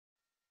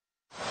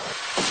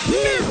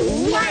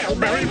New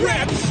Wildberry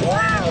Red.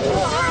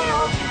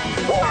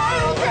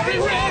 Wildberry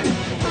Red.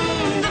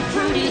 The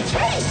fruity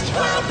taste.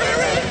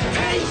 Wildberry.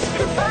 Taste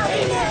the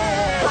fruity.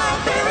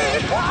 Wildberry.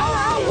 All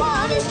I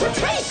want is to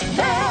taste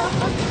them.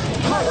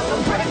 Part of the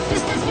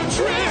breakfast is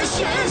nutritious.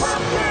 It's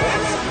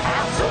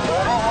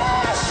absolutely.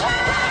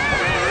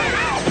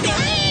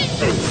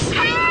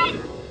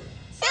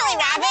 Silly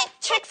rabbit,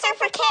 Trix are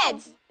for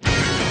kids.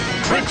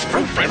 Trix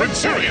fruit-flavored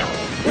cereal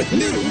with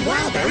new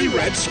Wildberry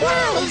Red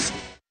swirls.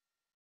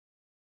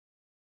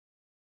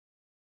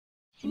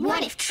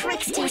 What if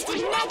Trix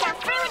tasted mega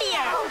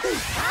fruitier?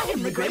 I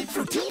am the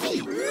grapefruit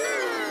TV.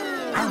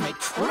 I'll make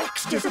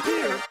Trix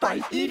disappear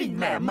by eating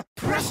them.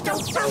 Presto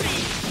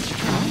fruity.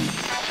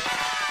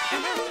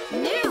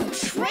 New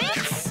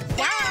Trix?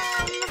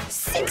 Yum!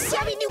 6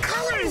 yummy new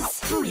colors.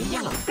 Fruity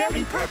yellow,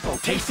 berry purple,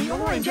 tasty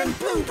orange, and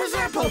blue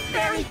berserple,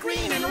 berry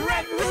green, and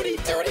red rooty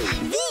tooty.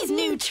 These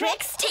new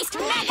Trix taste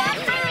mega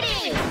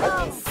fruity.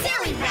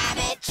 Silly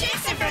rabbit,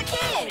 Trix are for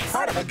kids.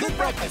 Part of a good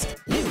breakfast.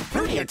 New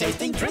fruitier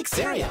tasting Trix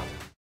cereal.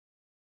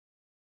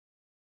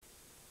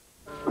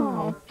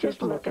 Oh,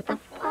 just look at the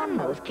fun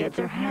those kids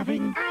are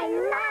having. I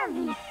love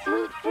these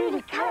sweet,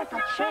 fruity, colorful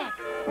Trix.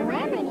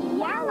 Lemony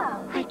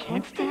yellow. I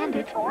can't stand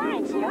it.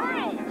 Orange,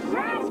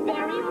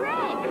 raspberry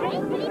red,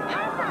 grapey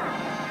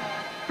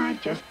purple.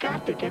 I've just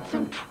got to get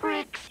some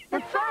Trix. The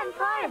fun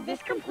part of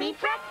this complete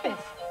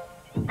breakfast.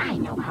 I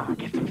know how to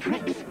get some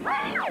Trix.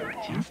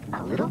 Just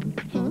a little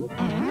pink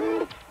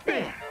and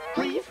there.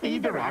 Please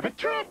feed the rabbit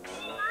Trix.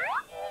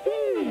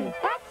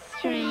 That's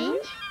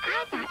strange.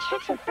 I thought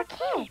Trix were for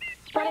kids.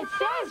 But it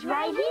says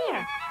right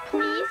here,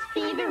 please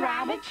feed the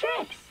rabbit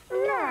Trix.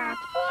 Look,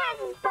 he has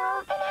his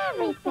bowl and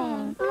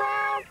everything.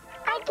 Well,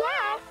 I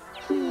guess.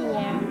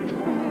 Here.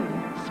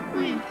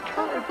 Sweet,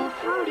 colorful,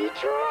 fruity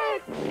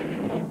Trix.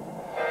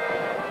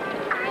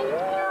 I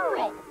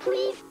knew it.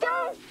 Please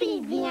don't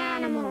feed the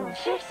animals.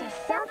 Trix are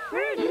so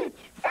fruity,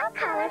 so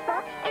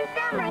colorful, and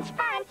so much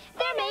fun.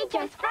 They're made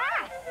just for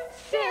us.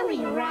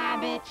 Silly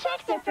rabbit.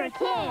 Trix are for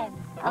kids.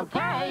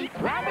 Okay,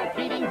 rabbit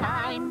feeding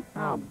time.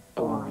 Oh,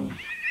 boy.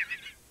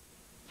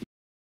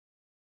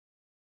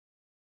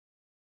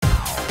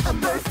 A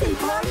birthday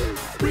party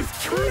with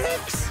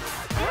Trix?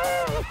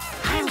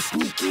 I'll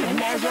sneak in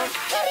as a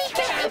kitty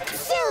cat.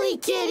 Silly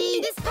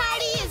kitty, this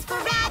party is for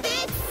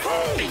rabbits.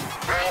 Hey,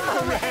 I'm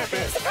a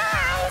rabbit.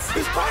 Surprise!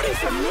 This party's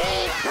for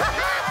me.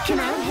 Can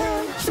I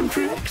have some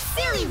Trix?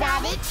 Silly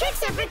rabbit,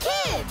 Trix are for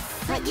kids.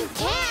 But you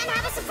can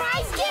have a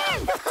surprise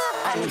gift.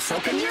 And so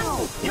can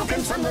you. You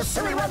can send the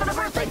Silly Rabbit a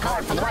birthday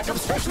card from the back of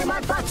specially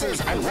marked boxes,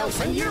 and we'll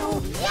send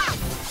you Yes!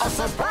 a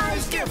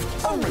surprise gift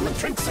only with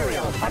Trix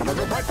cereal. Part of a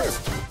good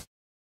breakfast.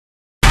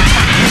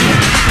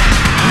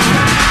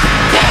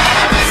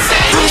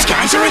 Those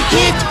guys are a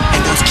hit,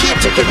 and those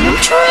kids are giving them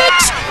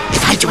Trix.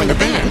 If I join the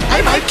band,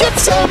 I might get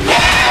some.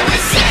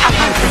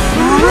 About the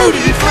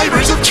fruity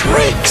flavors of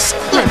Trix.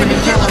 Lemony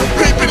yellow,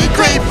 grapey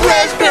grape,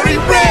 raspberry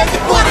red.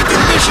 What a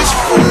delicious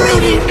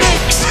fruity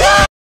mix.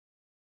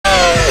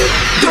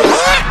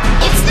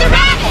 It's the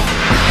rabbit!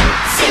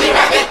 Silly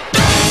rabbit,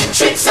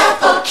 Trix are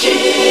for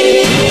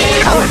kids.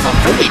 Colorful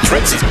fruity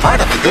Trix is part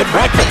of a good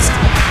breakfast.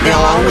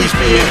 They'll always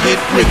be a hit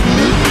with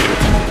me.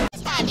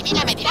 Esta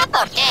adivina me dirá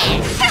por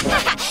qué.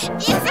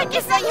 Piensa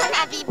que soy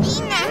una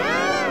adivina.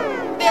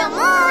 Veo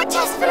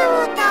muchas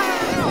frutas.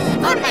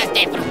 Formas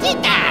de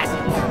frutitas.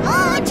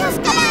 Muchos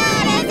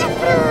colores de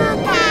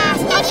frutas.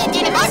 También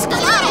tiene más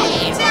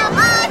colores. Veo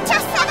mucho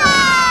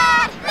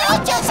sabor.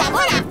 Mucho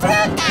sabor a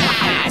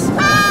frutas.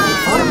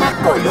 Forma,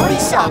 color y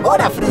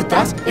sabor a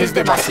frutas es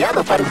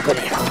demasiado para un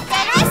conejo.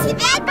 Pero es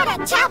ideal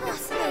para chavos.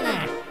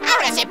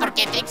 Ahora sé por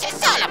qué Trix es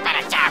solo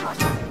para chavos.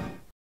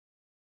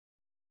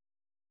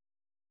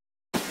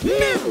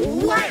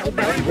 New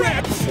Wildberry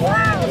Red.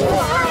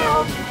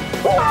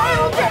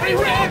 Wildberry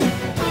Red.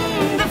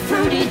 The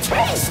fruity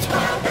taste.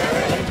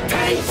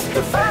 Taste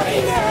the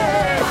fruity.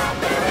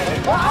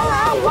 All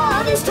I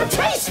want is to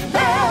taste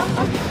them.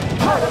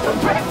 Part of the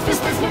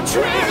breakfast is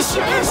nutritious.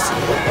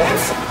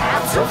 It's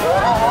absolute.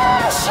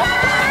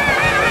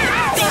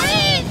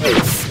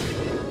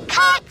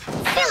 Cut!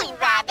 Silly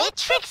rabbit,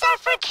 Trix are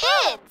for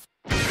kids.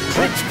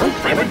 Trix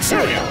fruit-flavored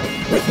cereal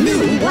with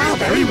new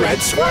Wildberry Red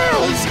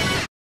swirls.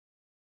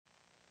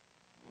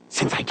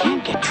 Since I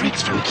can't get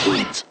Trix from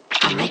kids,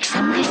 I'll make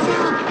some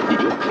myself.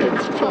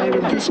 It's part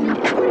of this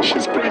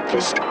nutritious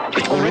breakfast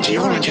with orangey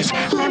oranges,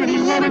 lemony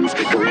lemons,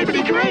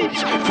 grapey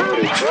grapes,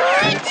 fruity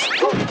Trix.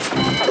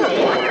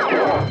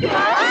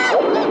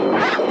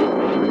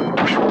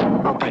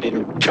 Hope I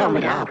didn't gum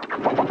it up.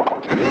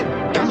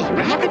 Gummy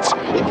rabbits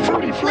in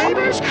fruity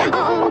flavors?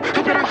 Oh,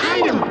 I better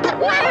hide them. But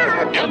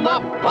where? In the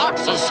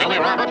boxes, silly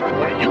rabbit,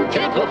 where you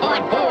can't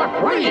find 4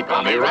 free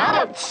gummy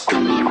rabbits.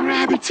 Gummy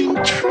rabbits in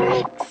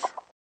Trix.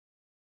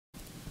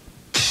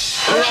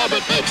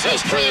 Rabbit makes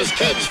history as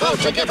kids vote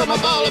to give him a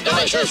bowl of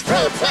delicious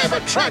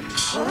fruit-flavored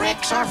Trix.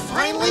 Trix are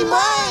finally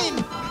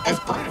mine! As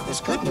part of this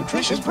good,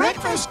 nutritious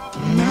breakfast.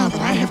 Now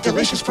that I have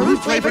delicious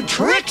fruit-flavored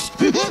Trix,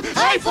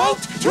 I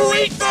vote to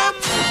eat them!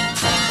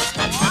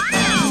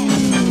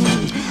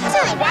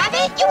 Silly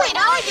rabbit, You ate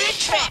all your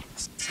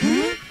tricks.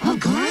 Huh?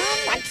 Again?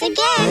 Once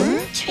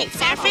again,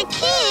 tricks are for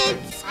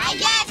kids. I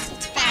guess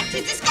it's back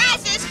to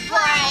disguises for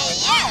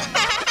you.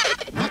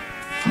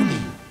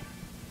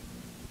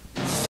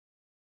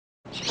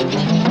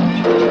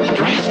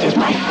 Draft is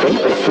my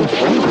favorite food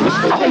flavors.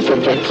 I can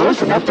get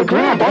close enough to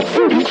grab that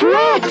fruity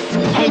Trix.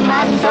 Hey,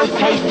 Mom, those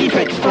tasty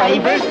Trix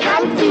flavors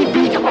can't be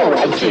beat.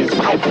 Orange is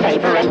my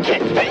favorite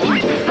kid to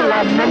eat.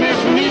 Lemon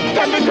is neat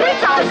and the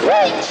grits are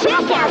sweet.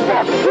 Check out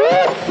the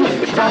fruit.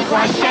 Stuff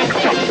like Trix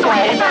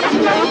flavor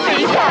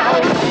smoothie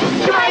down.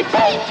 Try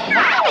baked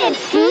rabbit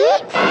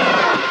seeds.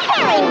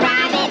 Silly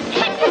rabbit,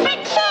 Trix is for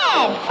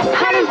kids.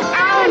 Part of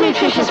our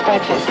nutritious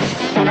breakfast.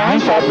 And I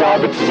thought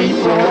rabbit seeds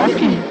were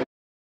lucky.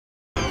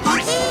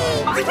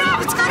 The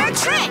rabbit's got our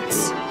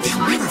tricks.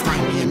 They'll never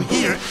find me in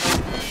here.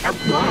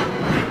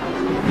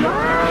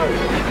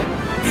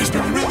 There's the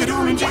red,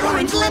 orange,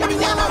 lemon,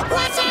 yellow.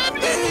 What's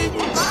happening?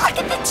 Look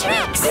at the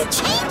tricks. They're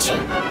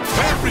changing.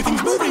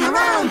 Everything's moving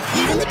around.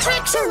 Even the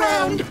tricks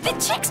around. The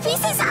Trix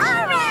pieces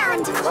are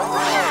round.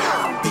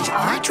 Wow. These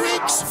are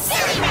tricks.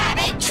 Silly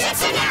rabbit,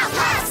 tricks are now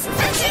puffs. The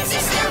tricks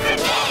are still for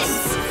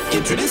kids.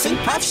 Introducing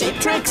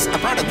puff-shaped tricks, a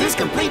part of this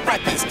complete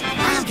breakfast.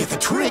 I'll get the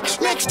tricks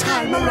next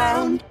time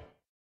around.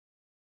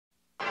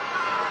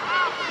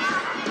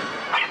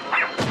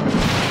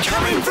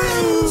 Coming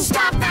through!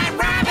 Stop that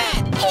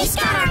rabbit. He's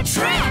got our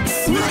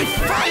tricks. My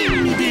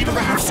finally be able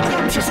to have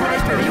scrumptious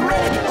raspberry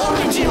red,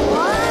 orangey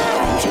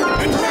orange,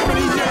 and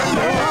lemony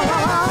yellow.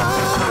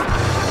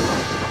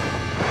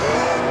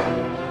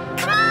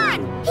 Come on,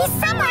 he's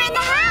somewhere in the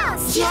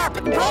house. Yeah,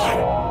 but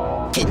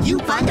where? Can you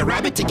find the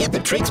rabbit to get the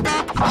tricks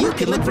back? You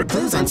can look for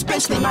clues on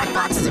specially marked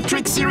boxes of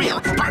Trix cereal,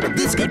 part of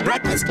this good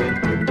breakfast.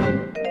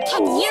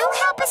 Can you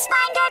help us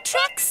find our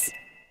tricks?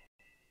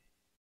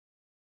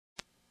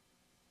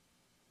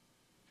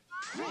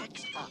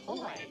 Trix, ahoy!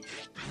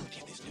 I'll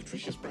get this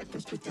nutritious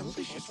breakfast with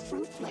delicious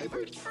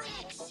fruit-flavored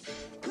Trix.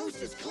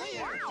 Coast is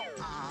clear.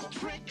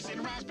 Trix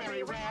in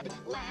raspberry red,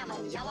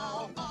 lemon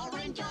yellow,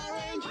 orange.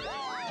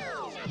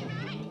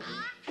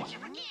 Tricks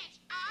for kids.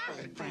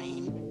 Bird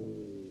brain.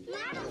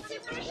 Marvel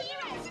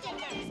superhero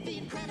stickers. The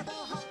Incredible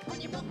Hulk when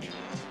you book.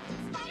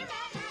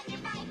 Spider-Man on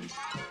your bike.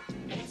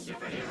 It's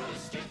superhero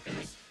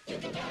stickers. You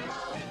can get them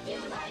all if you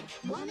like.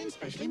 One in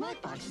specially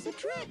marked boxes of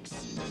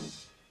Trix.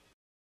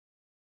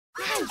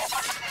 Nice!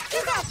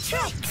 You got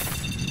Trix!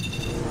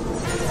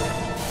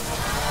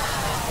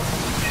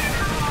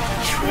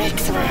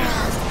 Trix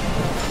World!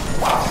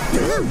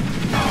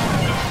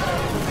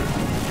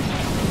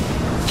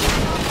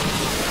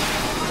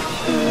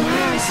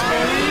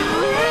 Raspberry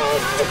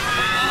red!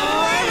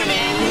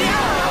 Lemon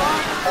yellow!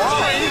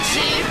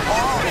 Orangey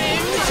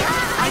orange!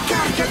 I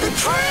gotta get the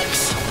Trix!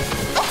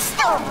 It's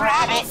the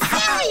rabbit.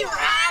 Silly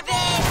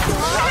rabbit.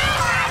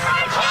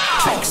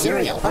 Trix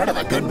cereal, part of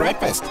a good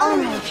breakfast.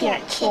 Only if you're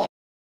a kid.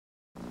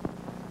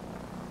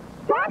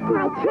 That's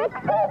my Trix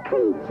food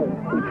creature.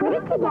 We put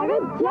it together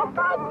just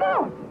like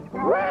this.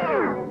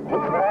 Wow!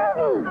 It's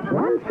moving!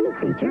 One food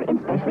creature in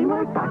specially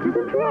marked boxes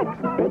of Trix.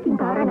 Baking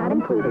powder not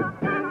included.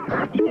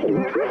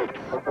 Eating Trix!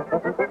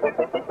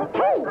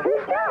 Hey,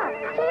 who's that?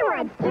 She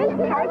wants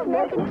juicy oat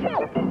milk and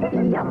Trix.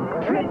 Yup,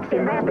 Trix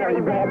in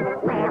raspberry red,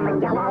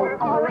 lemon yellow,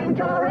 orange.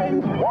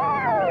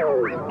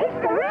 Whoa! It's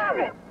the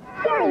rabbit.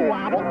 Sorry,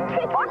 rabbit.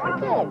 Trix is for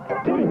kids.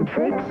 Getting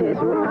Trix is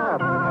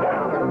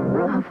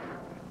rough.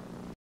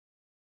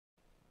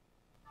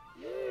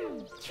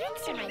 Trix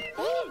are my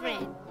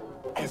favorite.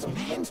 As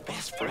man's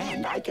best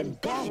friend, I can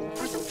beg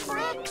for some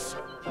Trix.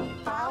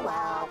 Bow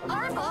wow.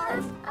 Arf,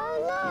 arf. Oh,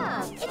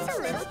 look. It's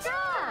a little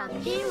dog.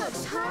 He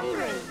looks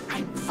hungry.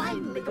 I'm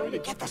finally going to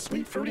get the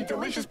sweet, fruity,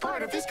 delicious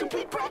part of this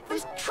complete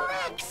breakfast,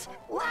 Trix.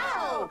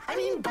 Wow. I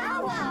mean,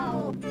 bow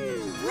wow.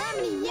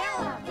 Lemony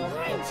yellow.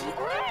 Orangey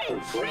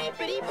orange.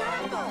 Grapey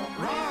purple.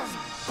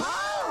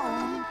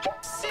 Raspbone.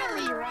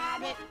 Silly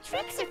rabbit.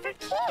 Trix are for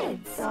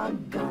kids.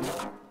 Doggone.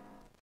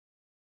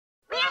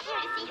 We're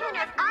here to see who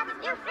knows all the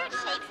new fruit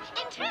shapes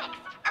and Trix.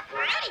 A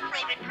fruity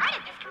flavored part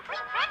of this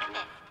complete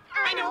breakfast. I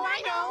know.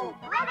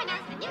 Whoever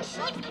knows the new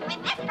shapes can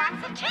win this box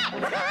of Trix.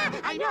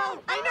 I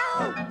know.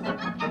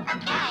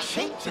 Okay.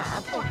 Shake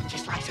job, orange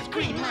slices,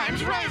 green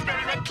limes,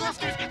 raspberry red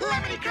clusters,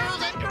 lemony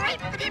girls, and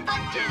grapefruity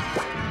bunches.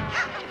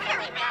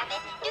 Silly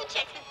rabbit. New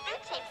Trix with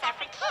fruit shapes are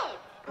for kids.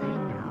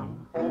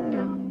 I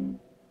know.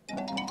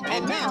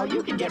 And now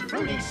you can get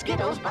fruity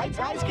Skittles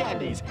bite-sized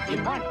candies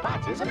in marked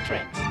boxes of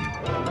Trix.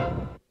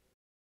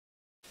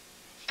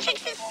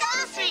 Trix is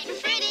so sweet and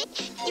fruity.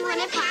 You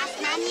want to pass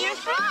them on to your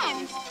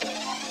friends.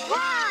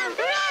 Wow,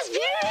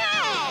 raspberry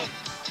red.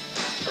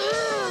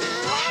 Ooh,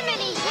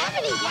 lemony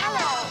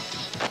yellow.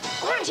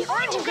 Orange and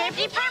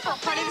grapefruity purple,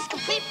 part of this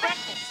complete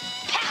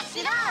breakfast. Pass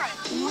it on.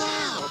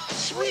 Wow,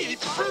 sweet,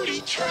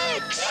 fruity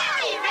Trix.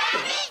 Sorry,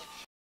 Rabbit.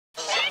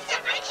 Trix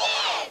are for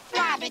kids.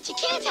 Rabbit, you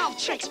can't have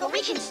Trix, but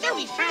we can still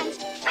be friends.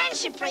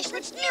 Friendship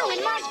bracelets, new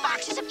in marked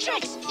boxes of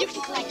Trix. You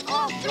can collect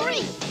all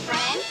three.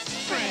 Friends.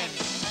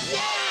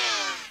 Yeah.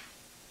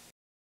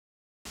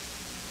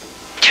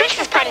 Trix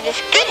is part of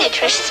this good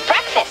nutritious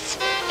breakfast.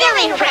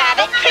 Silly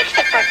rabbit, Trix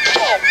are for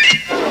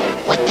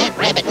kids. What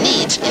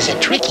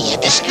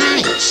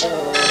Trix.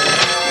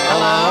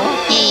 Hello?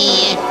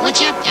 Hey,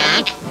 what's up,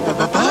 Doc?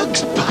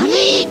 Bugs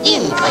Bunny?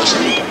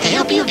 Compilation to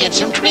help you get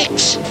some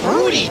tricks.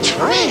 Fruity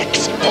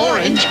Trix.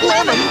 Orange,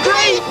 lemon,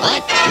 grape.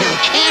 What? No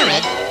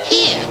carrot?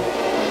 Here.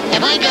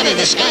 Have I got a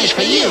disguise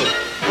for you?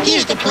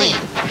 Here's the plan.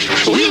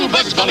 Will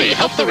Bugs Bunny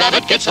help the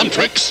rabbit get some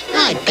tricks?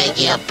 I beg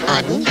your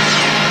pardon.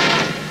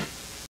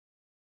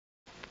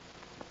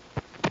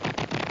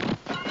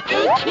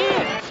 Hey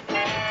kids,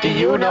 do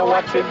you know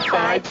what's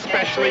inside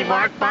specially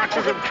marked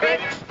boxes of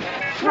tricks?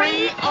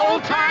 3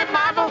 old-time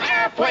model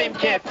airplane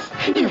kits.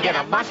 You get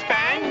a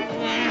Mustang,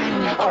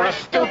 or a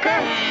Stuka,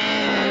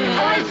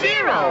 or a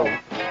Zero.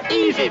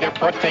 Easy to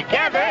put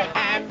together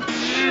and...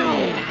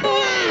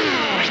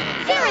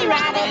 Silly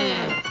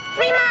rabbit.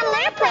 3 model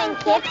airplane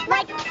kits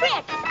like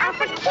Trix are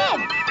for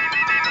kids.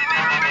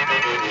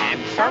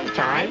 And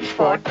sometimes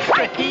for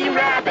tricky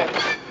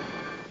rabbits.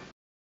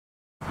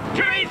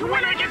 Today's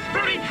winner gets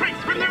Fruity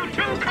Trix with new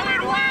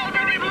 2-colored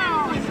wildberry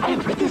blues.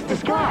 And with this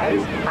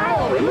disguise,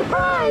 I'll win the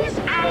prize.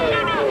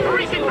 And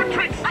racing for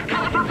Trix, a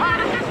colorful pot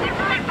assistant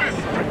for breakfast.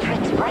 For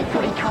Trix bright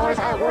fruity colors,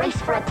 I'll race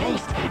for a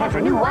taste. And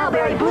for new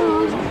wildberry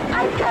blues,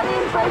 I've got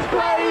in first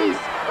place.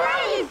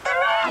 Blaze the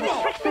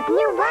rabbit. Trix with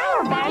new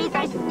wild berries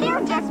are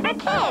still just for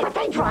kids. But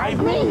they drive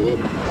me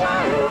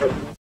wild.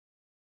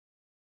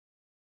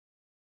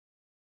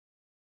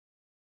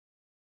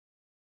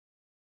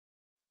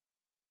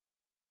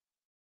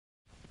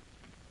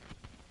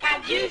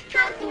 Got juice,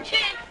 toast, and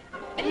chips,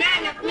 but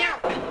not enough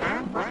milk.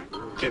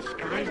 What?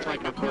 Disguised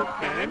like a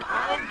milkman,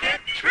 I'll get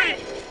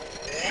Trix.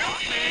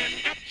 Milkman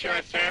at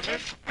your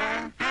service.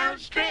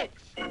 How's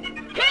Trix?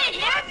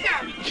 Great,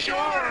 awesome.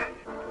 Sure.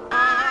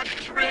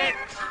 Trix.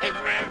 In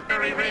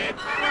raspberry red,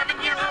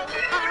 lemon yellow,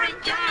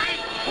 orange eye.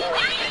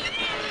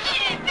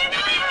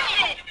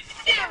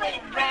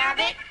 Silly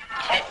rabbit.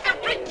 Tricks are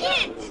for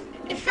kids.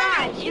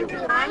 Besides, you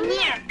belong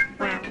here.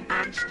 Well,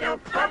 I'm still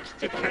close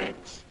to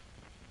Trix.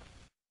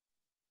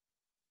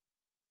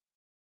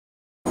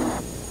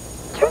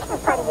 Trix is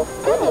part of the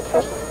Skinny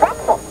Nutritious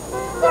breakfast.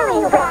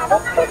 Silly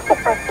rabbit. Trix are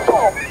for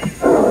kids.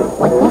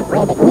 What that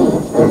rabbit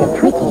needs is a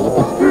tricky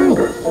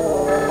disguise.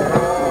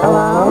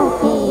 Hello?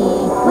 Hey,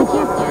 what's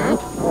up, Doc?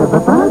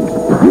 Bugs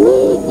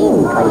Bunny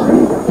Compilation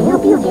to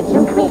help you get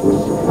some tricks.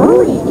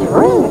 Fruity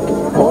Trix.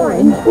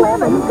 Orange,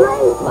 lemon,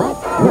 grape. What?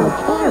 No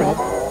carrot?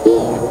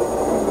 Here.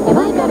 Have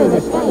I got a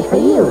disguise for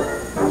you?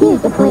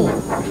 Here's the plan.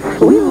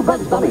 Will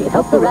Bugs Bunny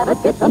help the rabbit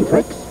get some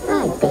tricks?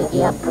 I beg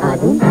your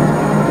pardon.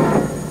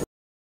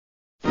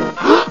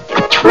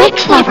 The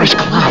Trix Lovers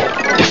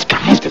Club.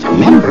 Disguised as a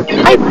member,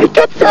 I might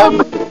get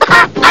some.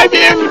 I'm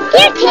in.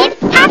 Here, kids,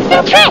 have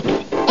some Trix.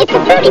 It's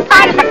a fruity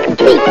part of a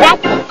complete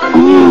breakfast.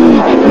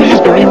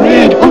 Raspberry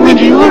red,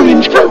 orangey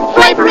orange, fruit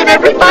flavor in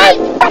every bite.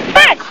 But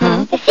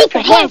first, the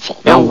secret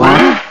handshake. The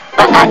what?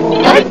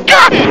 I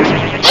got it.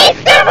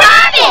 It's the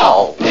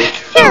rabbit!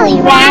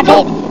 Silly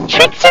rabbit.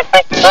 Tricks are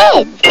for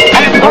kids.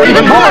 And for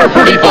even more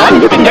fruity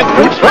fun, you can get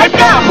Trix right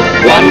now.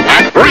 1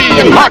 pack free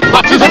in marked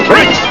boxes of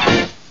Trix.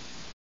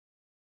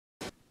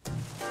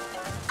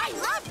 I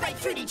love my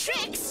Fruity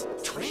Trix.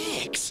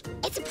 Trix.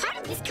 It's a part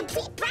of this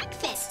complete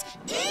breakfast.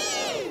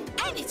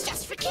 And it's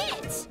just for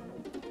kids.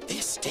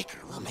 This sticker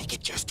will make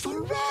it just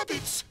for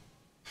rabbits.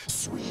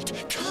 Sweet,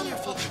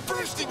 colorful,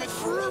 bursting with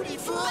fruity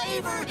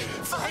flavor.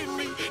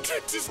 Finally,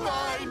 Trix is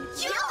mine.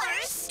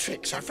 Yours?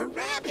 Tricks are for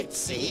rabbits,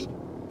 see?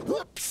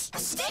 Whoops, a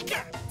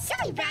sticker.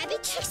 Silly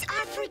rabbit, Tricks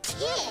are for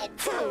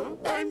kids. Oh,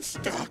 I'm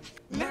stuck.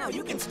 Now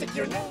you can stick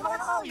your name on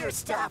all your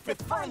stuff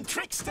with fun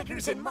Trix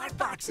stickers and mark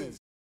boxes.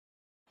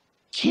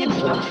 Kids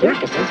love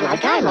circuses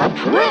like I love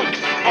Trix.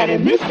 And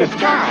in this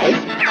disguise,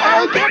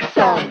 I'll get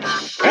some.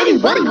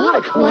 Anybody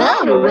want a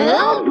clown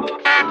around?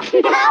 Rabbit.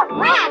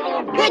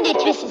 Good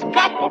nutritious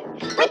breakfast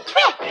with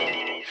Trix.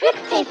 Trix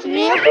tastes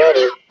real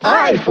fruity.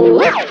 I've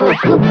looked for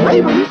fruit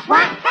flavors.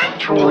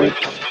 Trix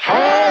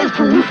has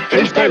fruit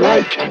taste I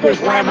like.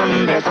 There's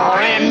lemon, there's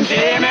orange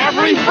in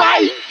every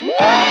bite.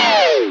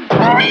 Woo!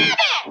 Rabbit.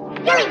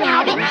 Silly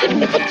rabbit.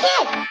 It's a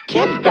kid.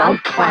 Kids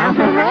don't clown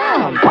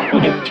around.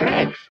 It's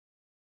Trix.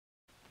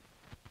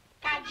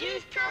 Got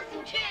juice, toast,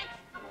 and chips,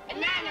 but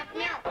not enough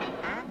milk.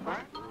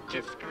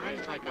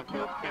 Disguised like a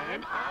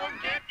milkman, I'll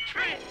get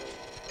Trix.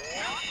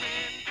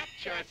 Milkman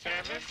at your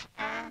service.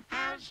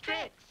 How's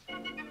Trix?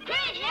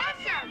 Great,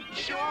 awesome.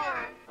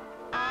 Sure.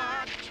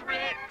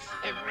 Trix.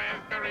 In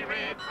raspberry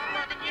red,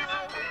 lemon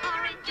yellow,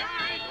 orange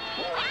eye.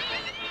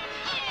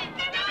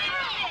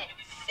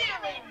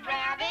 Silly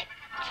rabbit.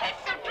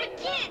 Tricks are for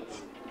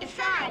kids.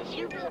 Besides,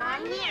 you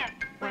belong here.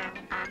 Well,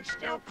 I'm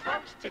still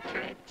close to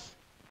Trix.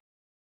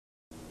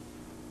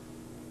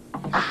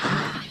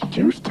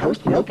 Juice,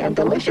 toast, milk, and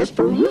delicious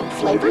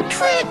fruit-flavored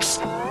Trix.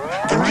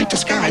 The right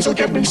disguise will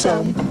get me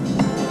some.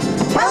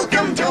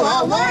 Welcome to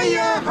Hawaii,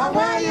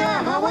 Hawaii,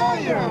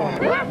 Hawaii.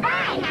 We're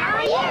fine. How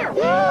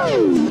are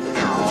you?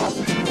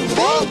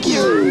 Thank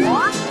you.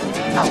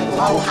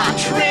 Aloha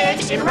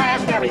Trix in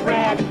raspberry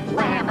red,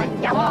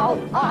 lemon yellow,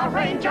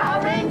 orange,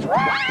 orange.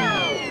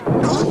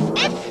 Wow!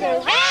 It's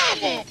the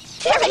rabbit.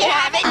 Silly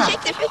rabbit.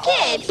 Tricks are for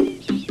kids.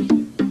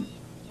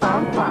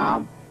 Bum,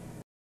 bum.